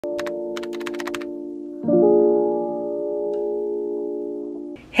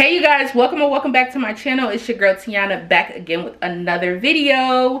Hey you guys, welcome or welcome back to my channel. It's your girl Tiana back again with another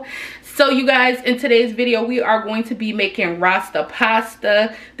video. So you guys, in today's video we are going to be making Rasta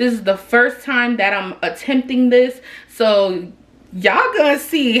pasta. This is the first time that I'm attempting this, so y'all gonna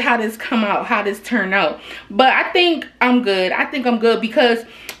see how this come out, how this turn out. But I think I'm good. I think I'm good because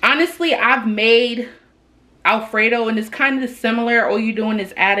honestly I've made Alfredo and it's kind of similar. All you're doing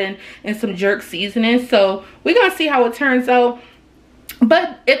is adding in some jerk seasoning, so we're gonna see how it turns out.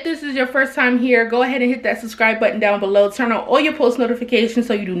 But if this is your first time here, go ahead and hit that subscribe button down below. Turn on all your post notifications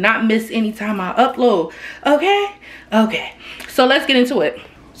so you do not miss any time I upload. Okay, so let's get into it.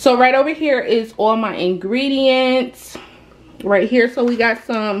 So right over here is all my ingredients right here. So we got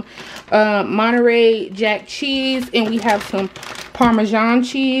some Monterey Jack cheese, and we have some Parmesan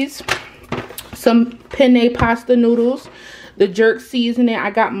cheese, some penne pasta noodles, the jerk seasoning. I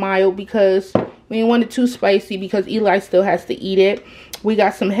got mild because we didn't want it too spicy because Eli still has to eat it. We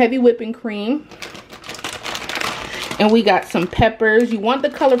got some heavy whipping cream. And we got some peppers. You want the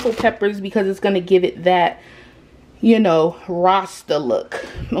colorful peppers because it's going to give it that, you know, Rasta look.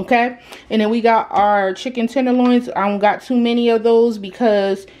 Okay? And then we got our chicken tenderloins. I don't got too many of those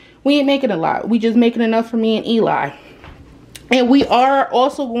because we ain't making a lot. We just making enough for me and Eli. And we are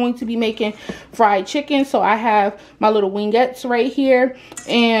also going to be making fried chicken. So I have my little wingettes right here.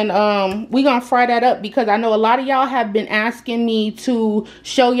 And we're going to fry that up because I know a lot of y'all have been asking me to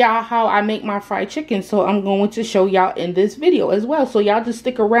show y'all how I make my fried chicken. So I'm going to show y'all in this video as well. So y'all just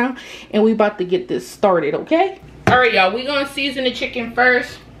stick around and we about to get this started, okay? Alright y'all, we're going to season the chicken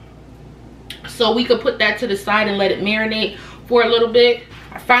first, so we could put that to the side and let it marinate for a little bit.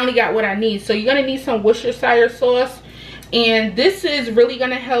 I finally got what I need. So you're going to need some Worcestershire sauce. And this is really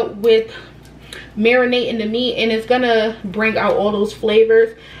gonna help with marinating the meat, and it's gonna bring out all those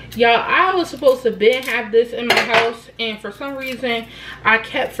flavors. Y'all, I was supposed to have this in my house, and for some reason I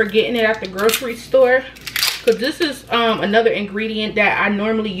kept forgetting it at the grocery store, because this is another ingredient that I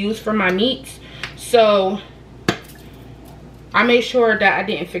normally use for my meats. So I made sure that I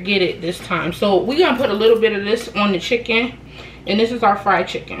didn't forget it this time. So we're gonna put a little bit of this on the chicken, and this is our fried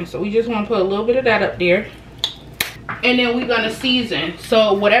chicken. So we just want to put a little bit of that up there. And then we're gonna season.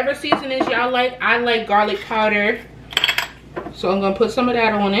 So whatever seasonings y'all like, I like garlic powder, so I'm gonna put some of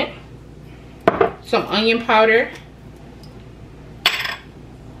that on it. Some onion powder,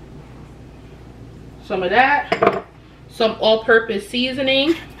 some of that, some all-purpose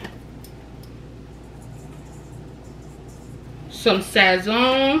seasoning, some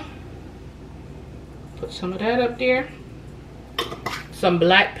Sazon, put some of that up there, some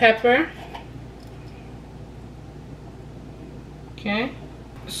black pepper, okay,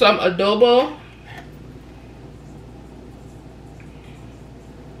 some adobo,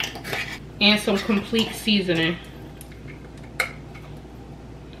 and some complete seasoning.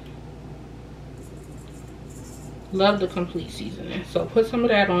 Love the complete seasoning, so put some of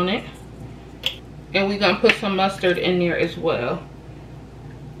that on it. And we're gonna put some mustard in there as well,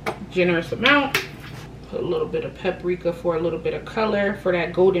 generous amount. Put a little bit of paprika for a little bit of color, for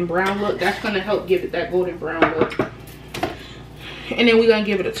that golden brown look. That's gonna help give it that golden brown look. And then we're gonna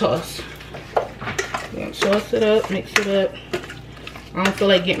give it a toss. We're gonna toss it up, mix it up. I don't feel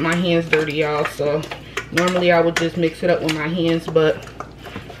like getting my hands dirty, y'all, so normally I would just mix it up with my hands, but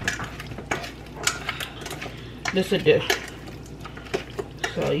this will do.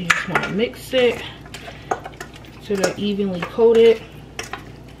 So you just want to mix it so they're evenly coated.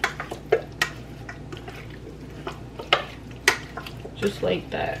 Just like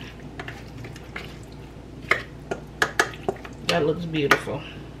that. That looks beautiful.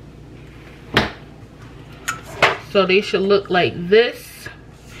 So they should look like this.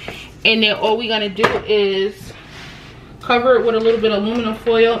 And then all we're gonna do is cover it with a little bit of aluminum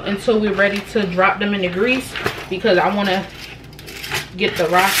foil until we're ready to drop them in the grease, because I want to get the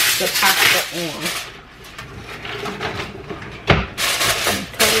pasta on.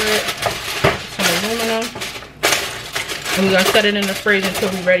 Cover it with some aluminum, and we're gonna set it in the fridge until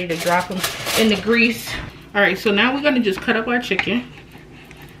we're ready to drop them in the grease. All right, so now we're gonna just cut up our chicken.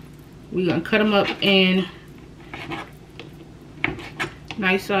 We're gonna cut them up in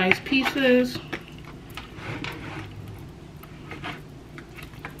nice sized pieces.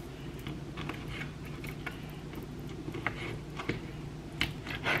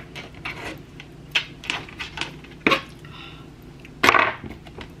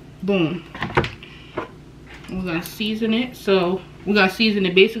 Boom. We're gonna season it. So we're gonna season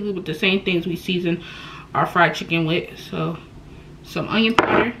it basically with the same things we season our fried chicken with. So some onion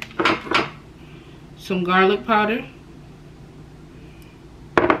powder, some garlic powder,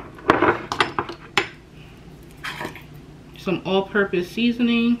 some all-purpose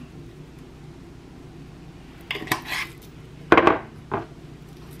seasoning.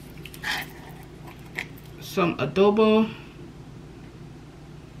 Some adobo.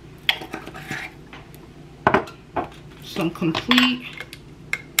 Some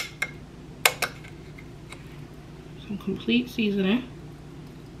complete seasoning.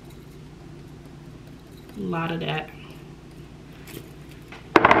 A lot of that.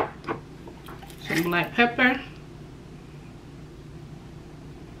 Some black pepper.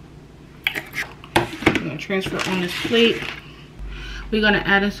 I'm gonna transfer it on this plate. We're gonna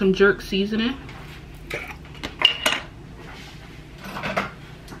add in some jerk seasoning.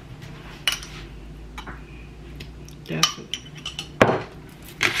 That's it.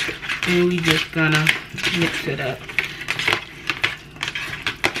 And we just gonna mix it up.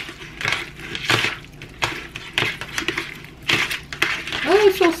 Oh,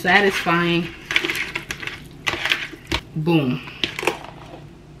 it's so satisfying. Boom.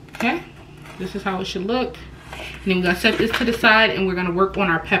 Okay, this is how it should look. And then we're gonna set this to the side and we're gonna work on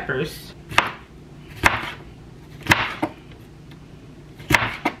our peppers.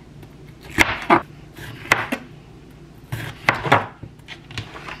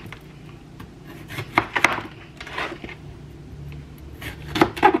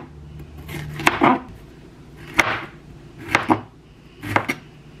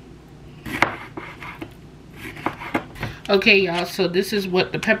 Okay, y'all, so this is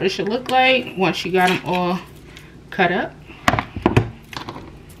what the peppers should look like once you got them all cut up.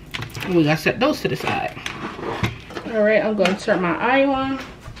 And we gotta set those to the side. All right, I'm gonna turn my eye on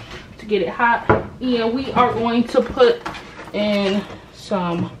to get it hot. And we are going to put in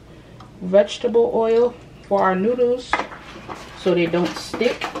some vegetable oil for our noodles so they don't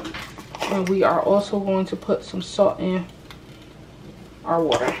stick. And we are also going to put some salt in our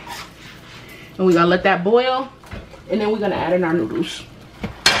water. And we gotta let that boil. And then we're gonna add in our noodles. All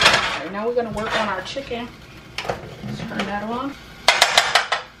right, now we're gonna work on our chicken. Let's turn that on.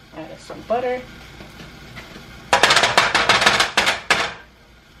 Add some butter.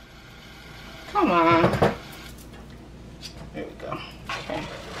 Come on. There we go. Okay,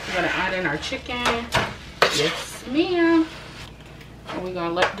 we're gonna add in our chicken. Yes, ma'am. And we're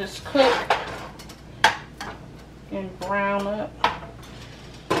gonna let this cook and brown up.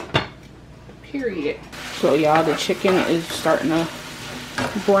 Period. So y'all, the chicken is starting to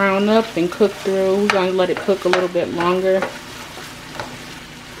brown up and cook through. We're gonna let it cook a little bit longer.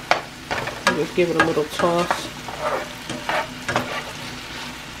 Just give it a little toss.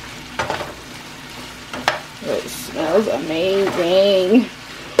 It smells amazing.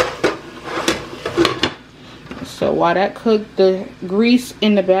 So while that cooked, the grease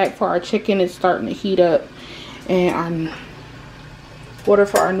in the back for our chicken is starting to heat up, and our water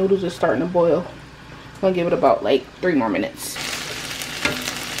for our noodles is starting to boil. I'm gonna give it about like 3 more minutes.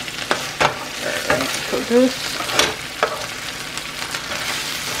 Alright, so this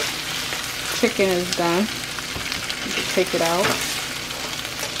chicken is done. You can take it out.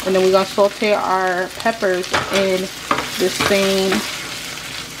 And then we're gonna saute our peppers in the same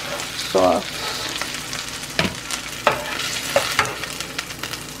sauce.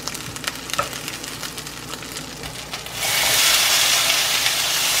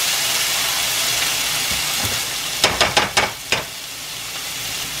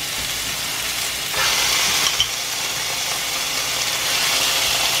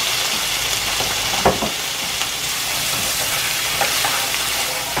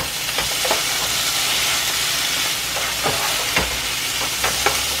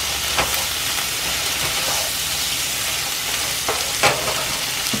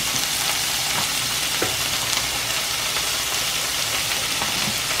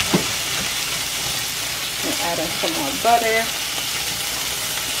 Add in some more butter.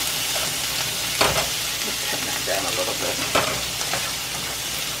 Let's turn that down a little bit.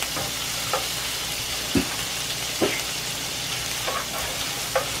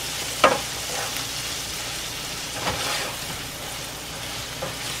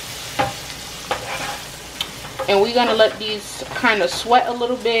 And we're gonna let these kind of sweat a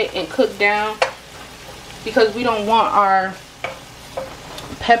little bit and cook down, because we don't want our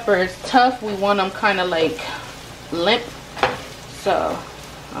peppers tough. We want them kind of like limp. So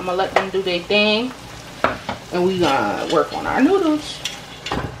I'm gonna let them do their thing, and we gonna work on our noodles.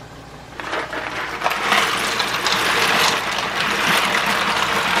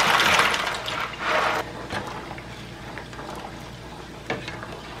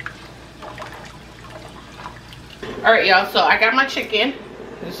 All right, y'all, so I got my chicken.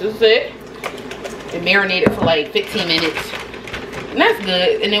 This is it. It marinated for like 15 minutes. And that's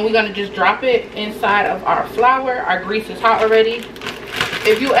good. And then we're gonna just drop it inside of our flour. Our grease is hot already.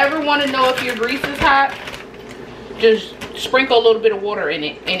 If you ever want to know if your grease is hot, just sprinkle a little bit of water in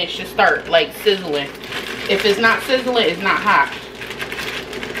it and it should start like sizzling. If it's not sizzling, it's not hot.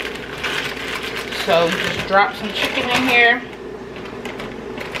 So just drop some chicken in here.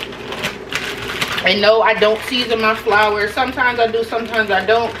 And no, I don't season my flour. Sometimes I do, sometimes I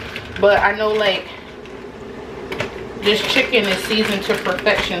don't. But I know like this chicken is seasoned to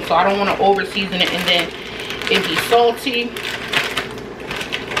perfection, so I don't want to over season it and then it be salty.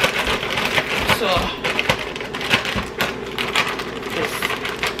 So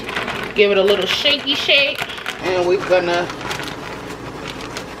just give it a little shaky shake, and we're gonna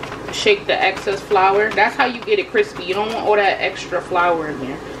shake the excess flour. That's how you get it crispy. You don't want all that extra flour in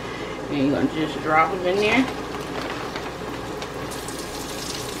there. And you're gonna just drop them in there.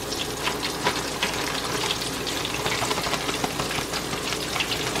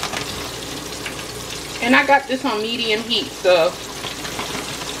 And I got this on medium heat, so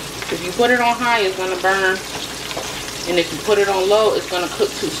if you put it on high, it's gonna burn. And if you put it on low, it's gonna cook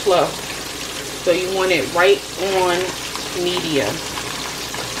too slow. So you want it right on medium.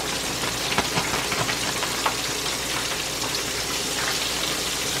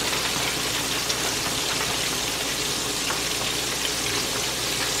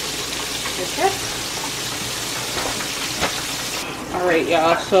 Okay. Alright,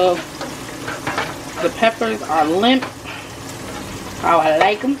 y'all, so the peppers are limp, how I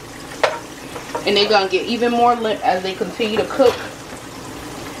like them. And they're gonna get even more limp as they continue to cook.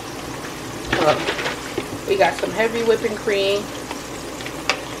 We got some heavy whipping cream.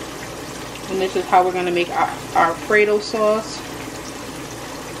 And this is how we're gonna make our Alfredo sauce.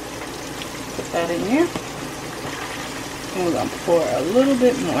 Put that in there. And we're gonna pour a little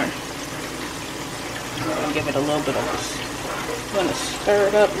bit more. We're gonna give it a little bit of I'm gonna stir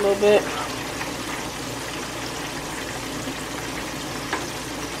it up a little bit.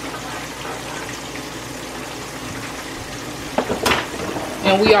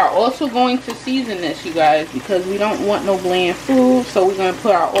 And we are also going to season this, you guys, because we don't want no bland food. So we're going to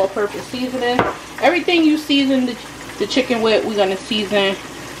put our all-purpose seasoning. Everything you season the chicken with, we're going to season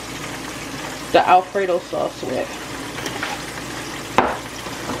the Alfredo sauce with.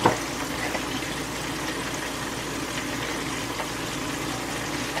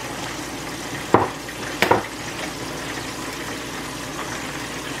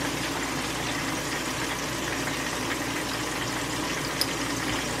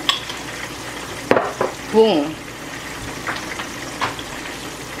 Boom.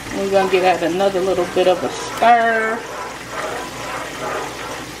 We're going to give that another little bit of a stir.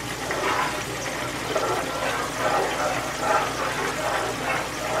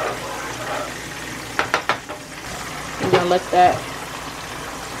 We're going to let that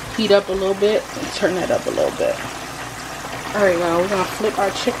heat up a little bit and turn that up a little bit. Alright, now we're going to flip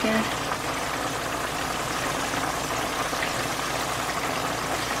our chicken.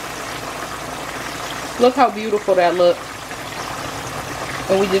 Look how beautiful that looks.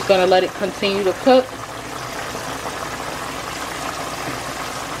 And we're just going to let it continue to cook.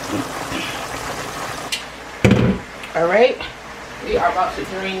 Alright. We are about to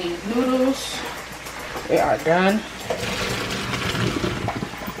drain these noodles. They are done.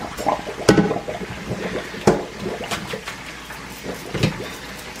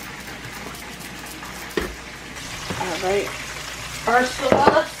 Alright. Our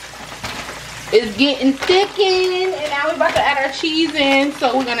sauce is getting thickened, and now we're about to add our cheese in.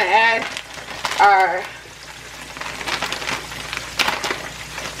 So we're gonna add our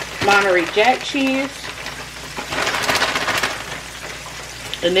Monterey Jack cheese,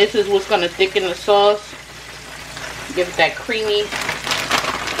 and this is what's gonna thicken the sauce, give it that creamy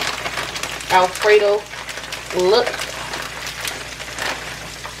Alfredo look,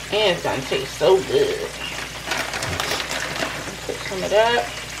 and it's gonna taste so good. Put some of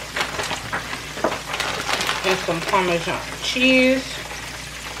that. And some Parmesan cheese.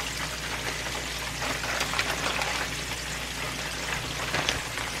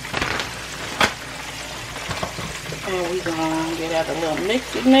 And we're gonna get out a little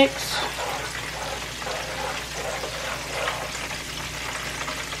mixy mix.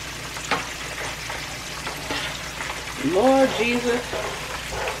 Lord Jesus.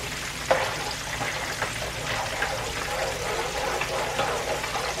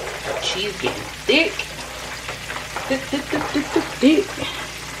 Cheese getting thick. Thick.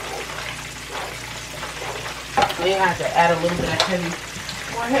 We have to add a little bit of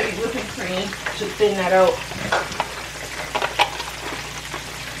more heavy whipping cream to thin that out.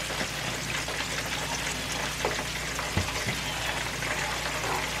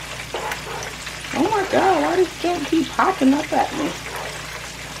 Oh my god, why does junk keep popping up at me?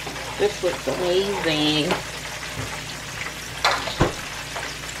 This looks amazing.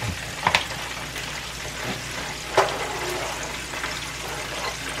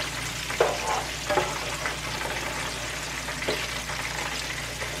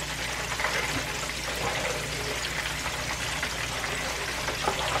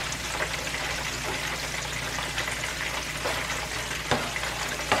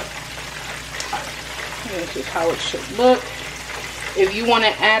 This is how it should look. If you want to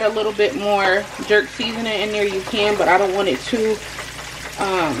add a little bit more jerk seasoning in there, you can, but I don't want it too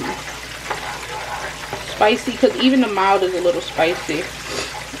spicy, because even the mild is a little spicy.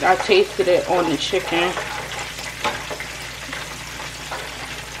 I tasted it on the chicken.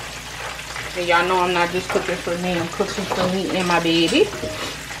 And y'all know I'm not just cooking for me, I'm cooking for me and my baby.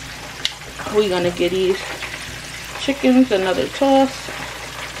 We're gonna give these chickens another toss.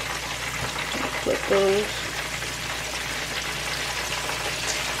 Flip those.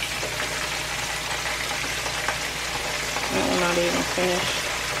 I'm not even finished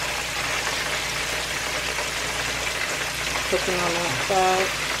cooking on that side.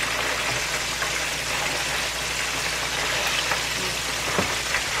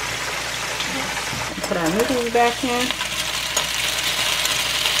 Put our noodles back in.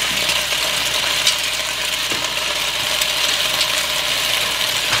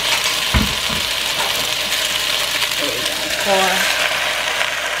 Got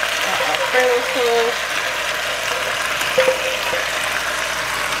our Alfredo sauce.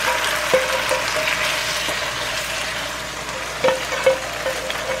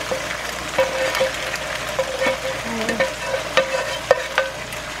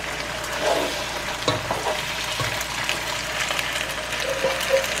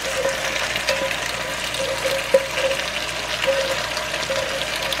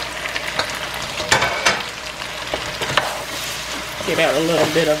 Get out a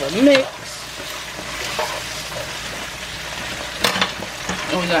little bit of a mix.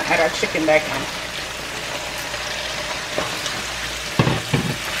 And we're gonna add our chicken back in.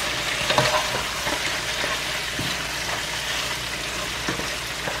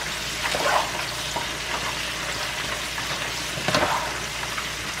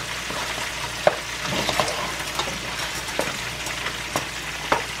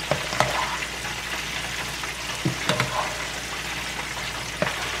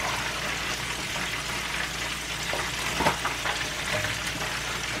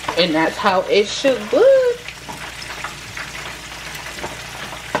 And that's how it should look.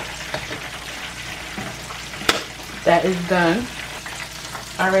 That is done.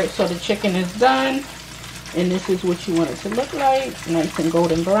 Alright, so the chicken is done. And this is what you want it to look like. Nice and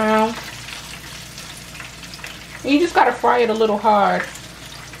golden brown. And you just gotta fry it a little hard.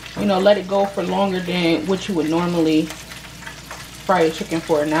 You know, let it go for longer than what you would normally fry a chicken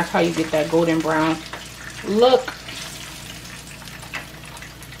for. And that's how you get that golden brown look.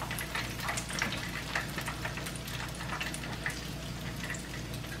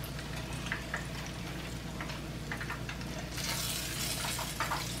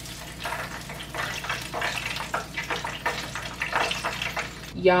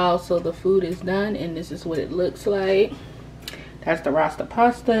 Y'all, so the food is done and this is what it looks like. That's the Rasta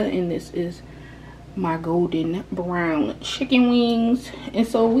pasta and this is my golden brown chicken wings. And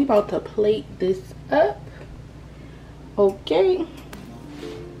so we about to plate this up. Okay.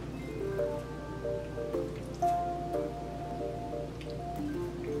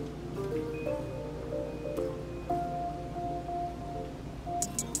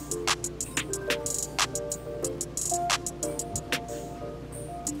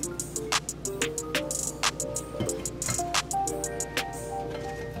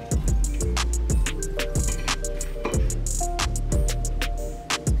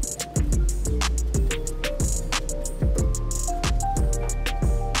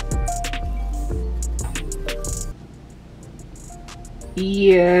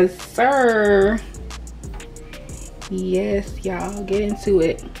 Yes, sir. Yes, y'all, get into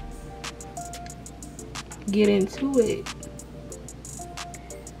it. Get into it.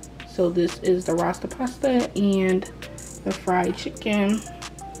 So this is the Rasta pasta and the fried chicken.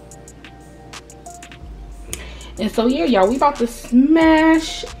 And so yeah, y'all, we about to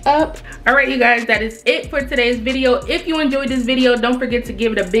smash up. All right, you guys, that is it for today's video. If you enjoyed this video, don't forget to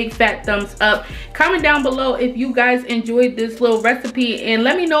give it a big fat thumbs up. Comment down below if you guys enjoyed this little recipe and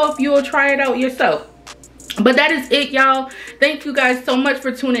let me know if you will try it out yourself. But that is it, y'all. Thank you guys so much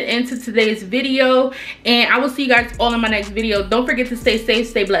for tuning into today's video, and I will see you guys all in my next video. Don't forget to stay safe,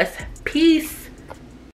 stay blessed. Peace.